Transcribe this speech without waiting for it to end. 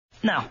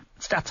Now,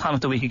 it's that time of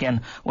the week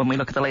again when we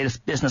look at the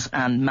latest business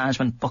and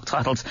management book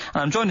titles.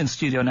 And I'm joined in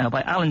studio now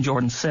by Alan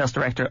Jordan, Sales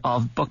Director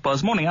of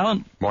BookBuzz. Morning,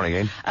 Alan. Morning,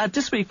 Ian.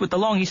 This week, with the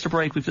long Easter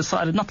break, we've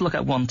decided not to look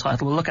at one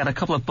title. We'll look at a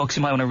couple of books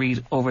you might want to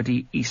read over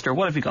the Easter.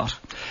 What have you got?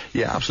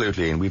 Yeah,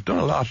 absolutely, Ian. We've done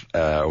a lot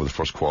over the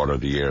first quarter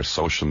of the year.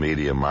 Social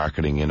media,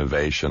 marketing,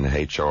 innovation,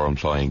 HR,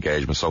 employee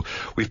engagement. So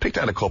we've picked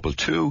out a couple,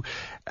 two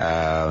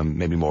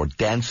maybe more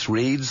dense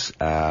reads,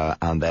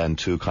 and then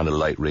two kind of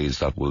light reads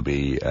that will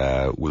be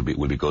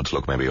good to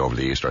look maybe over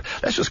the Easter.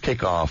 Let's just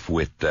kick off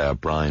with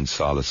Brian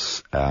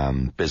Solis,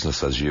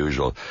 Business as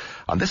Usual.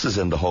 And this is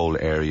in the whole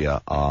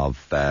area of,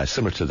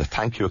 similar to the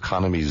thank you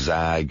economy,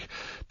 ZAG,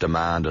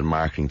 demand and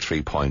marketing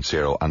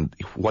 3.0. And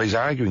what he's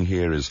arguing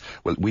here is,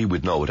 well, we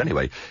would know it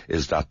anyway,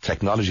 is that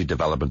technology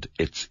development,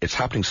 it's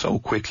happening so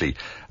quickly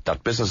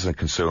that businesses and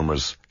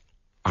consumers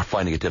are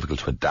finding it difficult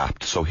to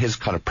adapt. So his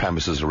kind of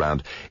premise is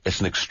around, it's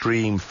an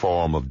extreme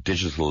form of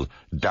digital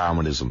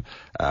Darwinism.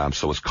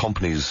 So as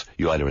companies,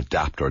 you either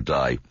adapt or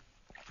die.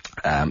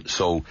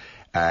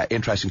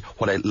 Interesting.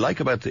 What I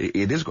like about it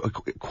is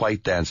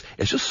quite dense.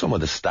 It's just some of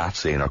the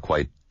stats in are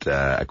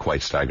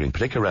quite staggering,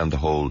 particularly around the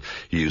whole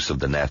use of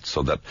the net.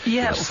 So that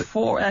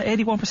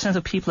 81%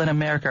 of people in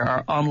America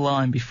are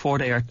online before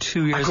they are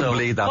 2 years old. I couldn't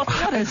believe that.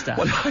 What is that?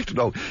 Well, I don't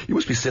know. You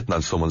must be sitting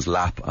on someone's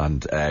lap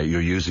and you're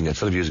using,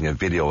 instead of using a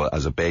video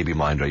as a baby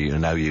minder, you're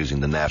now using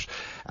the net.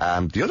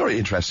 The other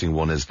interesting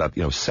one is that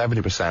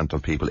 70%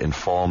 of people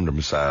inform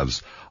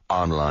themselves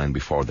online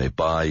before they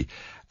buy.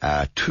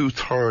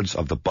 2/3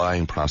 of the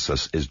buying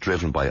process is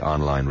driven by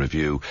online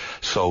review.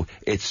 So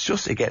it's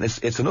just, again,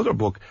 it's another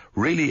book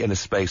really in a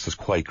space that's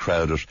quite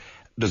crowded.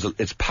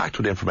 It's packed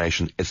with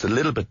information. It's a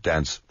little bit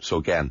dense. So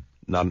again,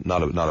 not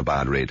a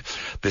bad read.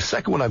 The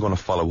second one I'm going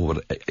to follow with,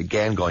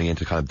 again, going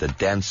into kind of the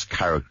dense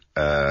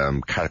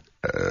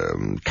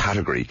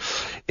category,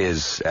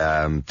 is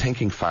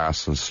Thinking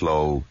Fast and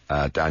Slow,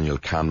 Daniel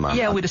Kahneman.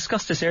 Yeah, we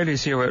discussed this earlier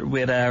this year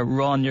with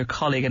Ron, your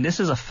colleague, and this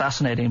is a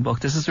fascinating book.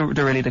 This is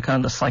really the kind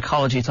of the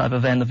psychology type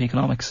of end of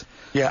economics.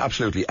 Yeah,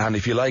 absolutely. And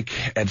if you like,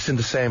 it's in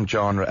the same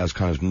genre as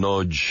kind of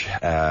Nudge,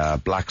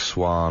 Black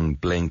Swan,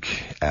 Blink,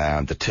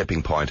 The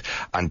Tipping Point.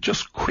 And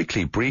just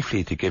quickly,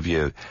 briefly, to give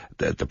you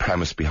the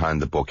premise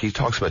behind the book, he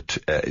talks about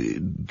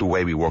the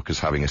way we work as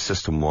having a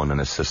system 1 and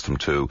a system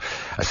 2.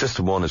 A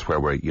system 1 is where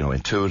we're,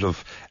 intuitive.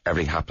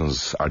 Everything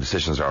happens, our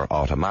decisions are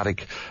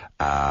automatic,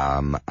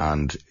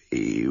 and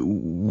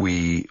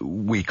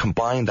we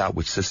combine that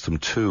with system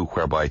 2,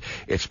 whereby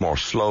it's more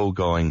slow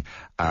going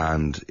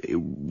and it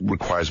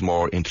requires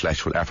more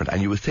intellectual effort.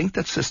 And you would think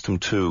that system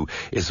 2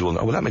 is the one,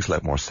 that makes a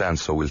lot more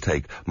sense, so we'll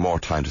take more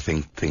time to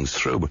think things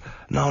through. But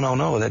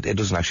no, it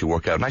doesn't actually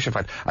work out. And actually, in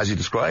fact, as he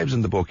describes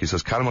in the book, he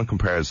says Kahneman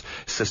compares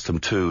system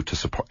 2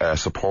 to a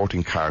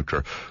supporting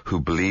character who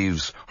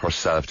believes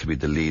herself to be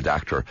the lead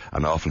actor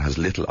and often has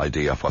little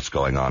idea of what's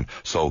going on.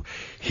 So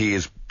he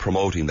is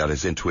promoting that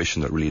it's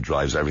intuition that really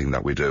drives everything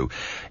that we do.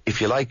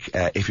 If you like,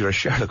 if you're a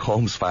Sherlock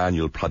Holmes fan,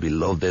 you'll probably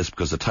love this,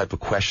 because the type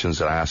of questions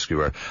that ask you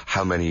are,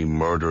 how many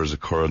murders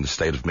occur in the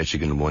state of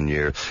Michigan in 1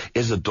 year?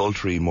 Is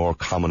adultery more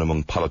common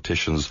among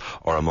politicians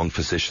or among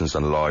physicians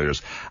and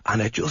lawyers?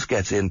 And it just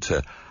gets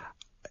into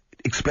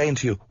explain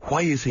to you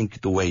why you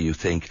think the way you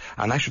think.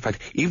 And actually, in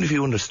fact, even if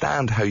you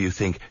understand how you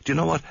think, do you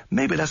know what?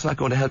 Maybe that's not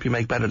going to help you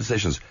make better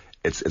decisions.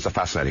 It's a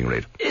fascinating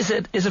read. Is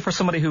it for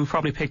somebody who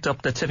probably picked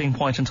up The Tipping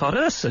Point and thought,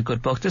 this is a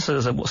good book, this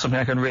is something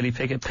I can really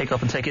pick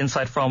up and take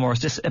insight from, or is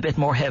this a bit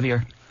more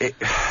heavier?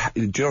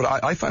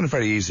 I find it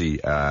very easy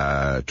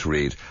to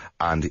read,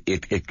 and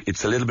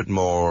it's a little bit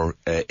more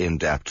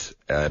in-depth,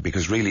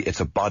 because really it's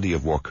a body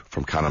of work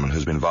from Kahneman,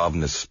 who's been involved in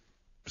this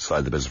side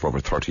of the business for over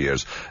 30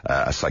 years.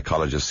 A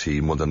psychologist,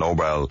 he won the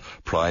Nobel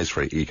Prize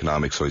for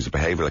economics, so he's a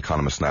behavioral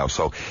economist now.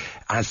 So,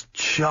 and it's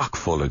chock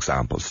full of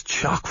examples,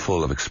 chock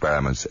full of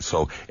experiments.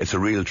 So it's a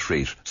real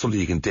treat, something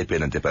you can dip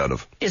in and dip out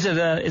of. Is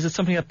it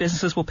something that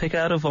businesses will pick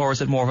out of, or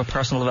is it more of a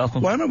personal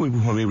development? Well, I remember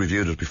when we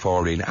reviewed it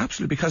before, Ian,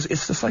 absolutely, because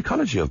it's the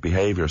psychology of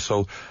behaviour.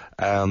 So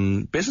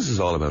business is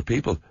all about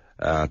people.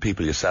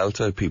 People you sell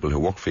to, people who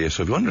work for you.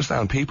 So if you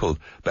understand people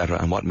better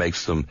and what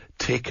makes them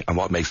tick and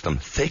what makes them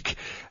thick,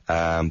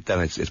 then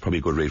it's probably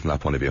a good read from that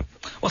point of view.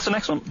 What's the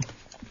next one?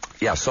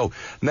 Yeah, so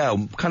now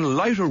kind of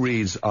lighter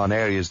reads on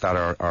areas that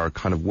are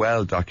kind of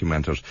well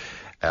documented.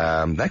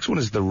 Next one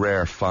is The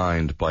Rare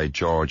Find by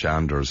George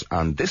Anders,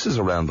 and this is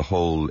around the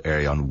whole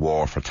area on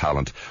war for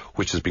talent,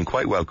 which has been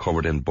quite well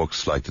covered in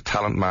books like The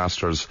Talent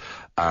Masters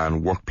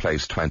and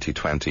Workplace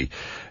 2020.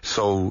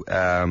 So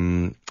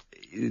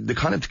the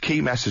kind of key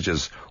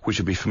messages which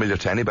would be familiar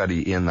to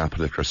anybody in that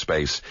particular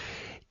space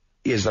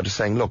is that it's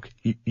saying, look,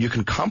 you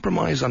can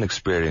compromise on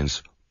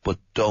experience, but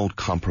don't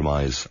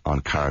compromise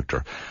on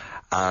character.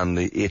 And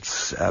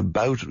it's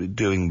about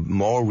doing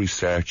more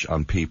research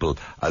on people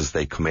as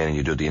they come in and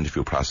you do the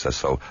interview process.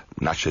 So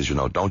naturally,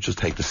 as don't just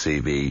take the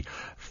CV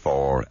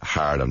for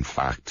hard and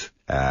fact.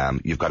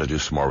 You've got to do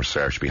some more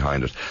research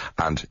behind it.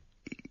 And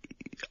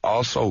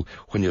also,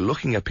 when you're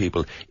looking at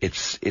people,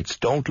 it's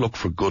don't look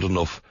for good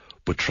enough,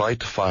 but try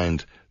to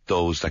find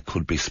those that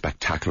could be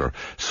spectacular.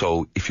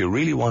 So if you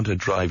really want to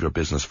drive your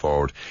business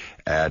forward,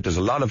 there's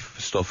a lot of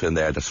stuff in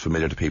there that's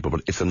familiar to people,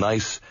 but it's a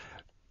nice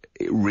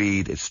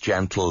read, it's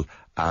gentle,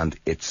 and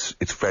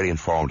it's very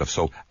informative.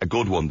 So a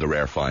good one, the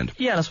rare find.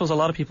 Yeah, and I suppose a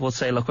lot of people would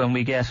say, look, when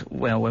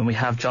we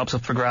have jobs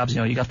up for grabs,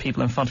 you got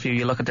people in front of you,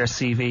 you look at their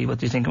CV,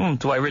 but you think,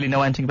 do I really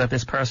know anything about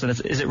this person?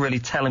 Is it really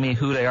telling me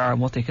who they are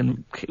and what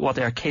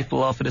they are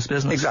capable of for this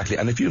business? Exactly.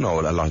 And if you know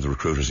a lot of the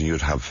recruiters, and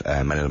you'd have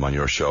many of them on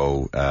your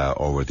show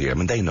over the year, I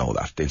mean, they know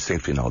that. They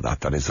instinctively know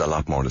that it's a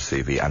lot more in the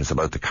CV, and it's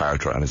about the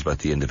character, and it's about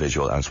the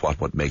individual, and it's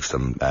what makes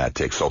them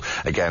tick. So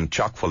again,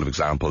 chock full of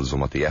examples on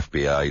what the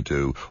FBI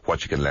do,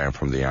 what you can learn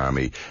from the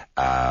Army.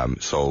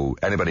 So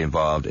anybody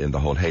involved in the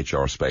whole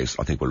HR space,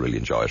 I think will really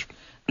enjoy it.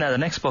 Now, the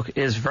next book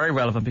is very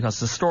relevant because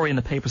there's a story in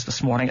the papers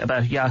this morning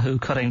about Yahoo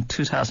cutting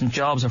 2,000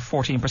 jobs, or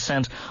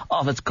 14%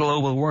 of its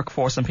global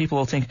workforce. And people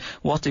will think,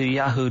 what do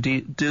Yahoo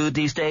do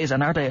these days?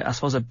 And are they, I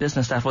suppose, a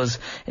business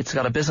it's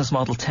got a business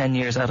model 10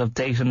 years out of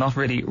date and not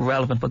really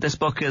relevant? But this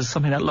book is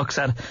something that looks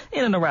at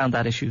in and around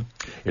that issue.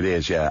 It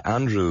is, yeah.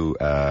 Andrew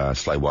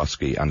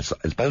Slywoski, and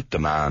it's about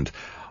demand.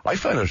 I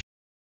find it